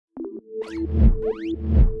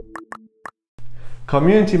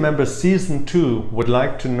Community member Season2 would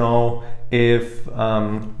like to know if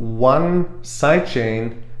one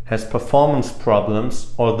sidechain has performance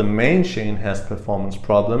problems or the main chain has performance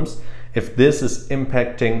problems, if this is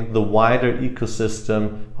impacting the wider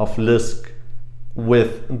ecosystem of Lisk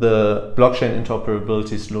with the blockchain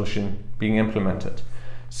interoperability solution being implemented.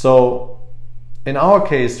 So in our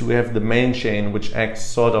case, we have the main chain, which acts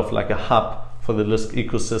sort of like a hub for the Lisk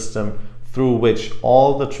ecosystem, through which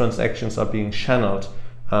all the transactions are being channeled,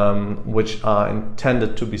 which are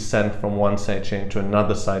intended to be sent from one sidechain to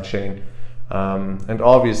another sidechain. And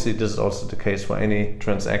obviously this is also the case for any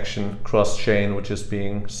transaction cross-chain which is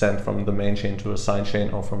being sent from the main chain to a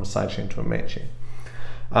sidechain or from a sidechain to a main chain.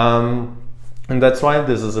 And that's why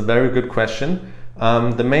this is a very good question.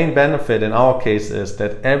 The main benefit in our case is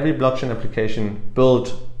that every blockchain application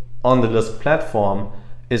built on the Lisk platform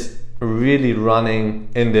is really running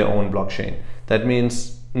in their own blockchain. That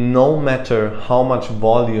means no matter how much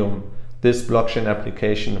volume this blockchain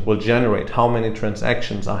application will generate, how many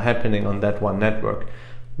transactions are happening on that one network,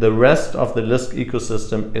 the rest of the Lisk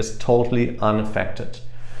ecosystem is totally unaffected.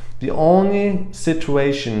 The only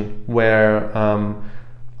situation where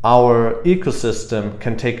our ecosystem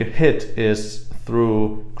can take a hit is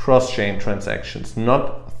through cross-chain transactions,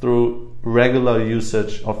 not through regular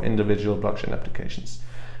usage of individual blockchain applications.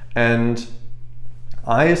 And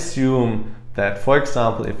I assume that, for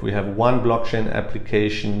example, if we have one blockchain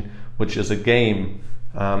application which is a game,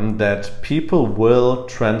 that people will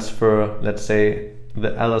transfer, let's say,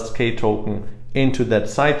 the LSK token into that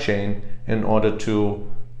sidechain in order to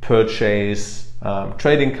purchase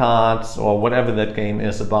trading cards or whatever that game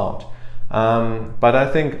is about. But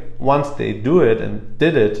I think once they do it and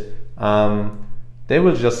did it, they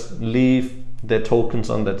will just leave their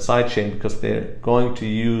tokens on that sidechain because they're going to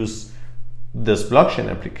use this blockchain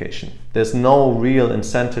application. There's no real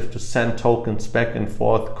incentive to send tokens back and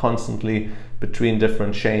forth constantly between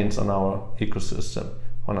different chains on our ecosystem,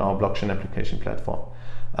 on our blockchain application platform.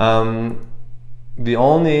 The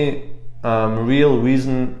only real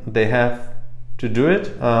reason they have to do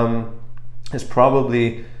it is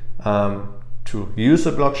probably to use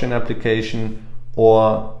a blockchain application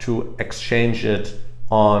or to exchange it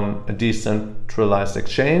on a decentralized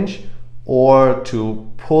exchange, or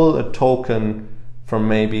to pull a token from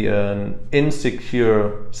maybe an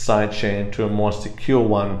insecure sidechain to a more secure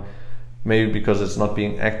one, maybe because it's not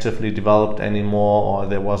being actively developed anymore, or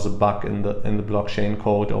there was a bug in the blockchain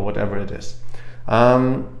code, or whatever it is.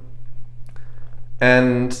 And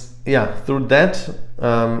yeah, through that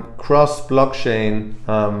cross-blockchain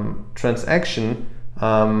transaction,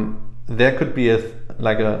 there could be a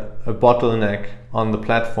bottleneck on the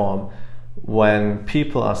platform when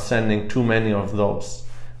people are sending too many of those.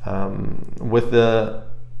 With the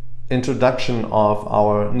introduction of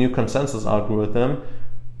our new consensus algorithm,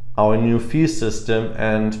 our new fee system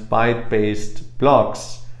and byte-based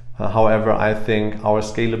blocks, however, I think our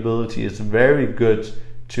scalability is very good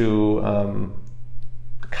to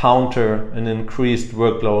counter an increased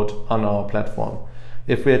workload on our platform.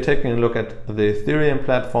 If we are taking a look at the Ethereum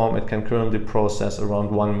platform, it can currently process around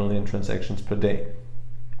 1 million transactions per day.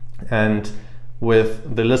 And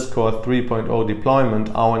with the Lisk Core 3.0 deployment,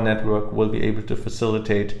 our network will be able to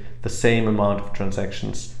facilitate the same amount of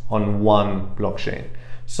transactions on one blockchain.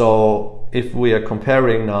 So if we are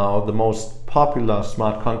comparing now the most popular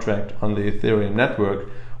smart contract on the Ethereum network,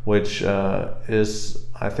 which is,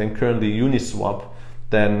 I think, currently Uniswap,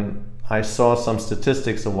 then I saw some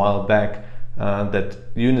statistics a while back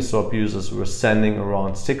that Uniswap users were sending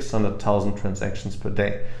around 600,000 transactions per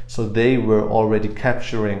day. So they were already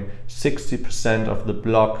capturing 60% of the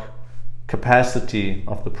block capacity,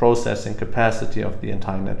 of the processing capacity of the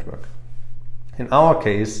entire network. In our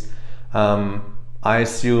case, I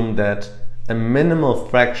assume that a minimal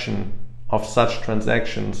fraction of such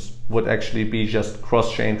transactions would actually be just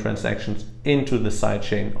cross-chain transactions into the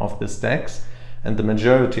sidechain of the stacks, and the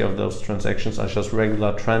majority of those transactions are just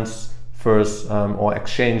regular transfers or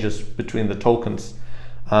exchanges between the tokens.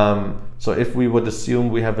 So if we would assume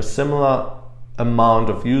we have a similar amount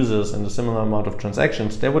of users and a similar amount of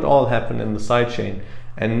transactions, they would all happen in the sidechain,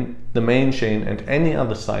 and the main chain and any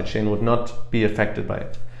other sidechain would not be affected by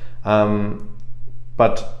it.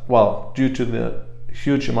 But well, due to the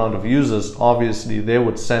huge amount of users, obviously they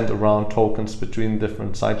would send around tokens between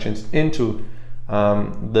different sidechains into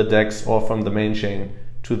the DEX, or from the main chain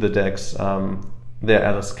to the DEX, their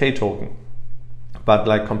LSK token. But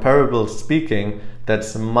like comparable speaking,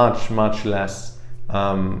 that's much less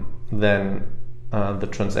than the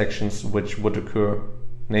transactions which would occur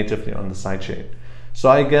natively on the sidechain. So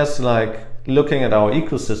I guess like looking at our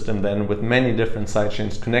ecosystem then with many different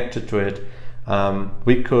sidechains connected to it,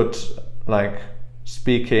 we could, like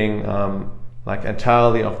speaking like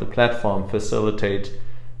entirely of the platform, facilitate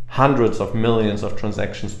hundreds of millions of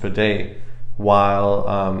transactions per day,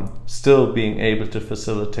 while still being able to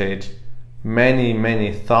facilitate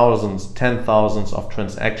many thousands, 10,000s of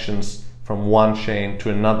transactions from one chain to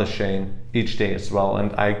another chain each day as well.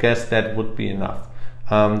 And I guess that would be enough.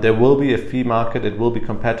 There will be a fee market. It will be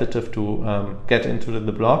competitive to get into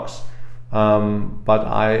the blocks, but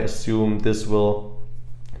I assume this will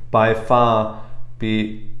by far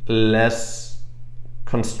be less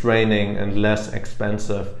constraining and less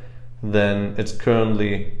expensive than it's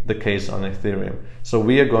currently the case on Ethereum. So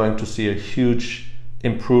we are going to see a huge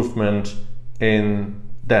improvement in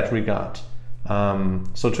that regard.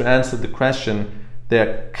 So to answer the question,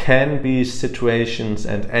 there can be situations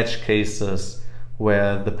and edge cases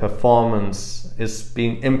where the performance is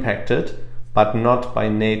being impacted, but not by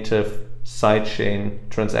native sidechain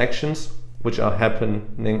transactions, which are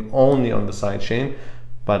happening only on the sidechain,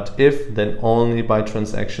 but if, then only by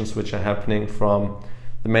transactions which are happening from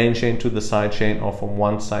the main chain to the sidechain, or from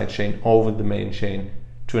one sidechain over the main chain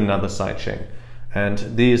to another sidechain. And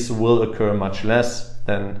these will occur much less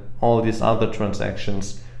than all these other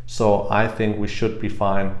transactions. So I think we should be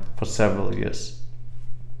fine for several years.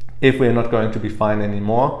 If we're not going to be fine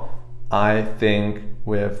anymore, I think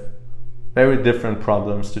we have very different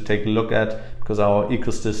problems to take a look at, because our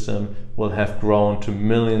ecosystem will have grown to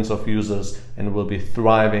millions of users and will be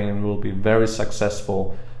thriving and will be very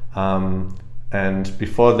successful. And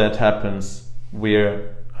before that happens,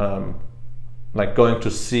 we're like going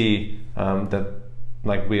to see that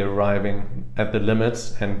like we're arriving at the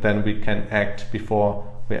limits, and then we can act before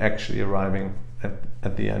we're actually arriving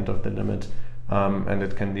at the end of the limit, and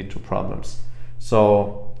it can lead to problems.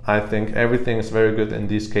 So I think everything is very good in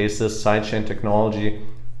these cases. Sidechain technology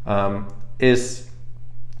is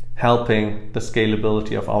helping the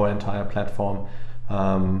scalability of our entire platform,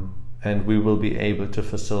 and we will be able to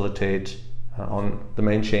facilitate on the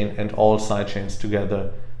main chain and all sidechains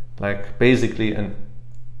together, like basically an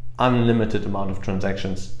unlimited amount of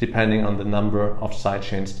transactions depending on the number of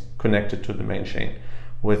sidechains connected to the main chain,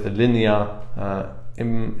 with a linear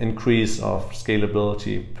increase of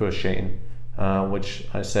scalability per chain, which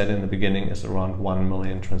I said in the beginning is around 1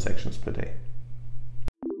 million transactions per day.